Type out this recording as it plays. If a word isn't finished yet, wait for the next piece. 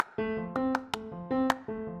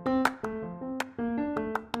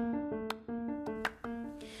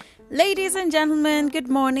Ladies and gentlemen, good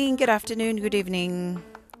morning, good afternoon, good evening,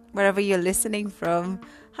 wherever you're listening from.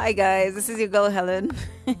 Hi guys, this is your girl Helen.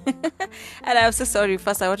 And I'm so sorry.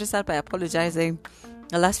 First, I want to start by apologizing.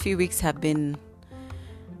 The last few weeks have been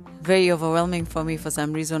very overwhelming for me for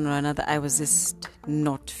some reason or another. I was just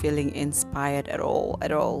not feeling inspired at all.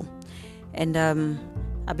 And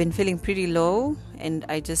I've been feeling pretty low, and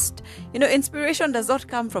I just, inspiration does not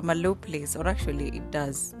come from a low place, or actually it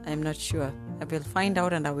does. I'm not sure. I will find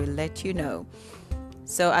out and I will let you know.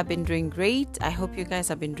 So I've been doing great. I hope you guys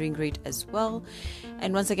have been doing great as well.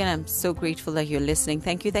 And once again, I'm so grateful that you're listening.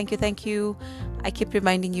 Thank you. I keep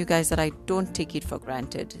reminding you guys that I don't take it for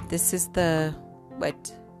granted. This is the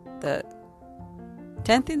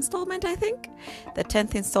 10th installment, I think. The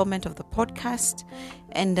 10th installment of the podcast.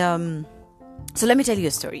 And so let me tell you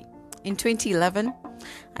a story. In 2011,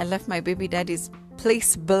 I left my baby daddy's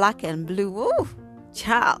place black and blue. Oh,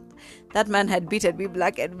 child. That man had beaten me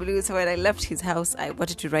black and blue. So when I left his house, I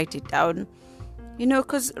wanted to write it down.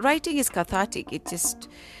 Because writing is cathartic. It just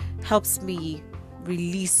helps me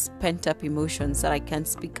release pent-up emotions that I can't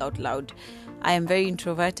speak out loud. I am very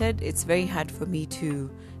introverted. It's very hard for me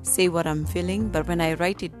to say what I'm feeling. But when I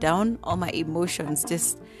write it down, all my emotions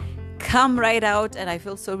just come right out. And I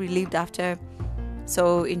feel so relieved after.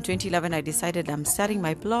 So in 2011, I decided I'm starting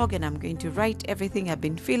my blog and I'm going to write everything I've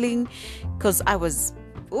been feeling, because I was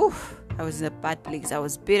in a bad place. I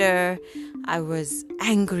was bitter. I was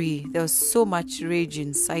angry. There was so much rage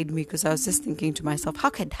inside me because I was just thinking to myself,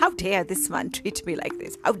 how dare this man treat me like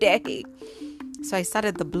this? How dare he? So I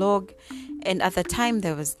started the blog, and at the time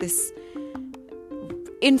there was this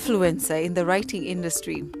influencer in the writing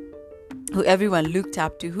industry who everyone looks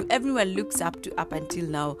up to up until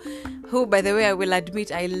now, who, by the way, I will admit,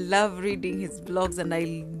 I love reading his blogs, and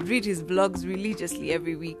I read his blogs religiously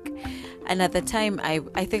every week. And at the time, I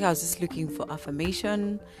think I was just looking for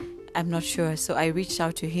affirmation. I'm not sure. So I reached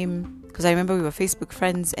out to him, because I remember we were Facebook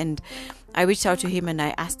friends, and I reached out to him and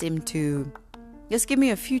I asked him to just give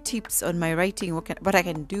me a few tips on my writing, what I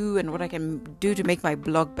can do and what I can do to make my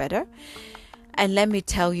blog better. And let me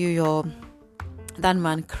tell you, that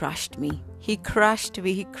man crushed me. He crushed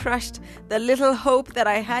me. He crushed the little hope that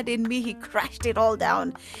I had in me. He crushed it all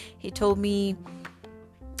down. He told me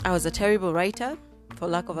I was a terrible writer, for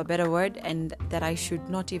lack of a better word, and that I should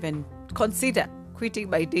not even consider quitting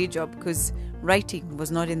my day job because writing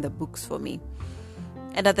was not in the books for me.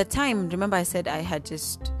 And at the time, remember I said I had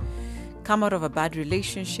just come out of a bad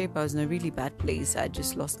relationship. I was in a really bad place. I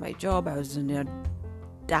just lost my job. I was in a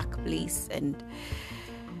dark place, and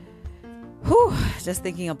just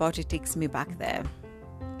thinking about it takes me back there.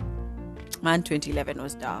 Man, 2011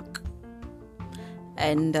 was dark.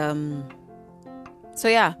 And so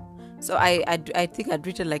I think I'd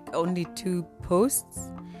written like only 2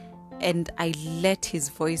 posts, and I let his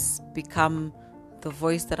voice become the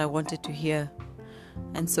voice that I wanted to hear.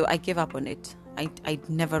 And so I gave up on it. I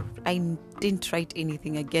didn't write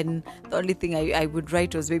anything again. The only thing I would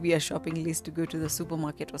write was maybe a shopping list to go to the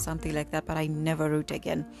supermarket or something like that, but I never wrote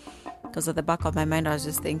again, because at the back of my mind I was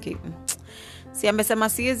just thinking, si amesema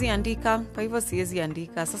siwezi andika, kwa hivyo siwezi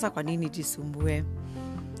andika, sasa kwa nini jisumbue?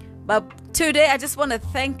 But today I just want to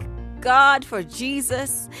thank God for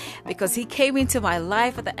Jesus, because he came into my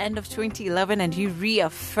life at the end of 2011 and he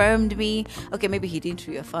reaffirmed me. Okay, maybe he didn't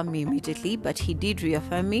reaffirm me immediately, but he did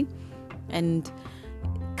reaffirm me. And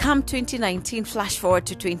come 2019, flash forward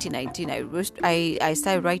to 2019, I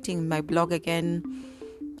started writing my blog again.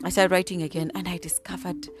 I started writing again, and I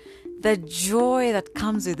discovered the joy that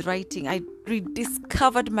comes with writing. I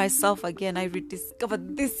rediscovered myself again. I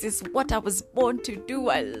rediscovered this is what I was born to do.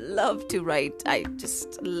 I love to write. I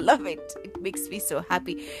just love it. It makes me so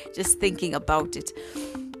happy just thinking about it.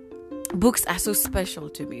 Books are so special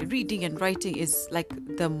to me. Reading and writing is like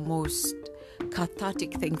the most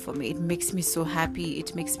cathartic thing for me. It makes me so happy.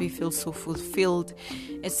 It makes me feel so fulfilled.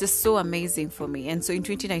 It's just so amazing for me. And so in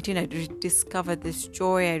 2019, I rediscovered this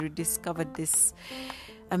joy. I rediscovered this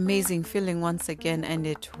amazing feeling once again, and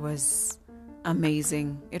it was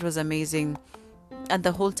amazing. It was amazing. And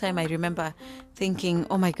the whole time I remember thinking,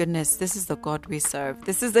 oh my goodness, this is the God we serve.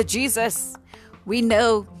 This is the Jesus we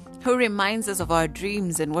know, who reminds us of our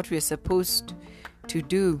dreams and what we're supposed to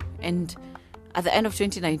do. And at the end of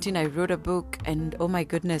 2019, I wrote a book, and oh my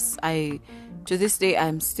goodness, to this day,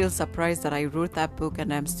 I'm still surprised that I wrote that book,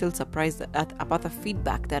 and I'm still surprised about the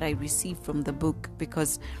feedback that I received from the book,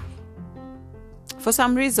 because for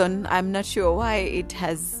some reason, I'm not sure why, it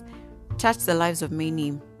has touched the lives of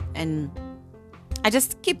many. And I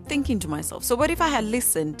just keep thinking to myself, so what if I had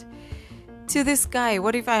listened to this guy?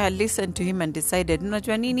 What if I had listened to him and decided, no,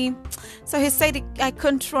 Janini? So he said I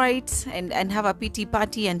couldn't write and have a pity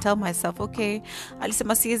party and tell myself, okay,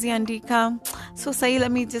 alisema siwezi andika. So say,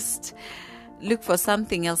 let me just look for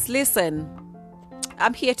something else. Listen,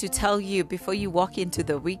 I'm here to tell you before you walk into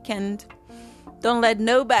the weekend, don't let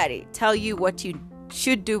nobody tell you what you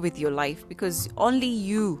should do with your life, because only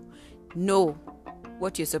you know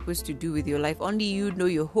what you're supposed to do with your life. Only you know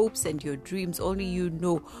your hopes and your dreams. Only you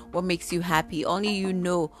know what makes you happy. Only you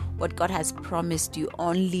know what God has promised you.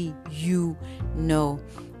 Only you know.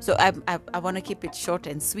 So I want to keep it short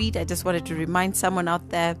and sweet. I just wanted to remind someone out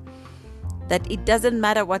there that it doesn't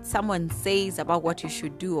matter what someone says about what you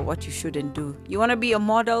should do or what you shouldn't do. You want to be a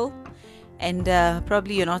model, and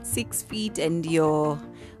probably you're not 6 feet, and your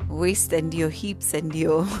waist and your hips and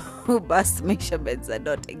your bust measurements are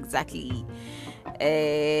not exactly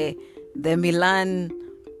the Milan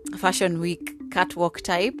Fashion Week catwalk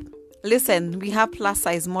type. Listen, we have plus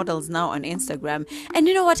size models now on Instagram. And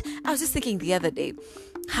you know what? I was just thinking the other day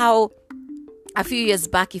how a few years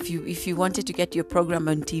back, if you wanted to get your program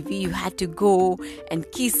on TV, you had to go and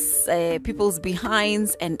kiss people's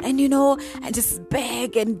behinds and just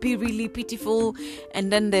beg and be really pitiful, and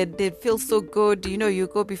then they feel so good. You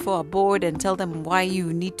go before a board and tell them why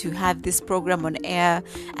you need to have this program on air,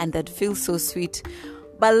 and that feels so sweet.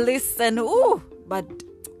 But listen,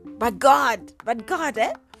 but God,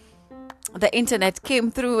 the internet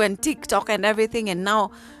came through, and TikTok and everything, and now,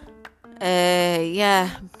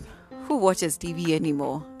 who watches TV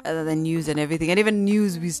anymore other than news and everything? And even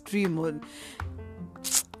news we stream on.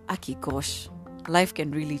 Aki gosh, life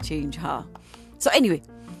can really change, huh? So anyway,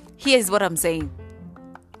 here's what I'm saying.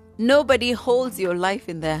 Nobody holds your life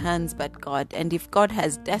in their hands but God. And if God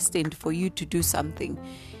has destined for you to do something,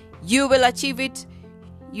 you will achieve it.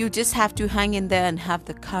 You just have to hang in there and have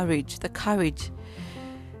the courage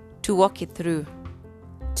to walk it through,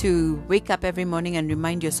 to wake up every morning and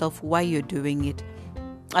remind yourself why you're doing it.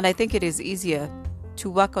 And I think it is easier to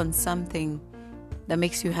work on something that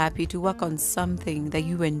makes you happy, to work on something that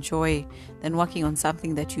you enjoy, than working on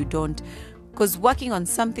something that you don't. Because working on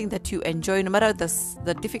something that you enjoy, no matter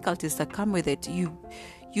the difficulties that come with it, you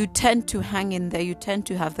tend to hang in there. You tend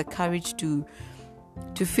to have the courage to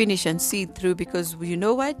finish and see it through, because you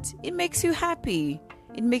know what? It makes you happy.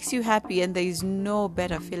 It makes you happy, and there is no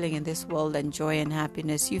better feeling in this world than joy and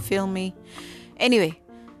happiness. You feel me? Anyway,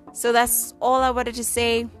 so that's all I wanted to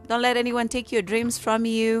say. Don't let anyone take your dreams from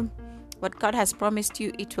you. What God has promised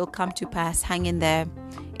you, it will come to pass. Hang in there.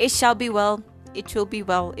 It shall be well. It will be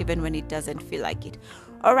well, even when it doesn't feel like it.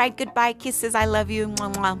 All right, goodbye. Kisses. I love you.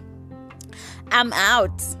 Mwah, mwah. I'm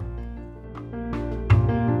out.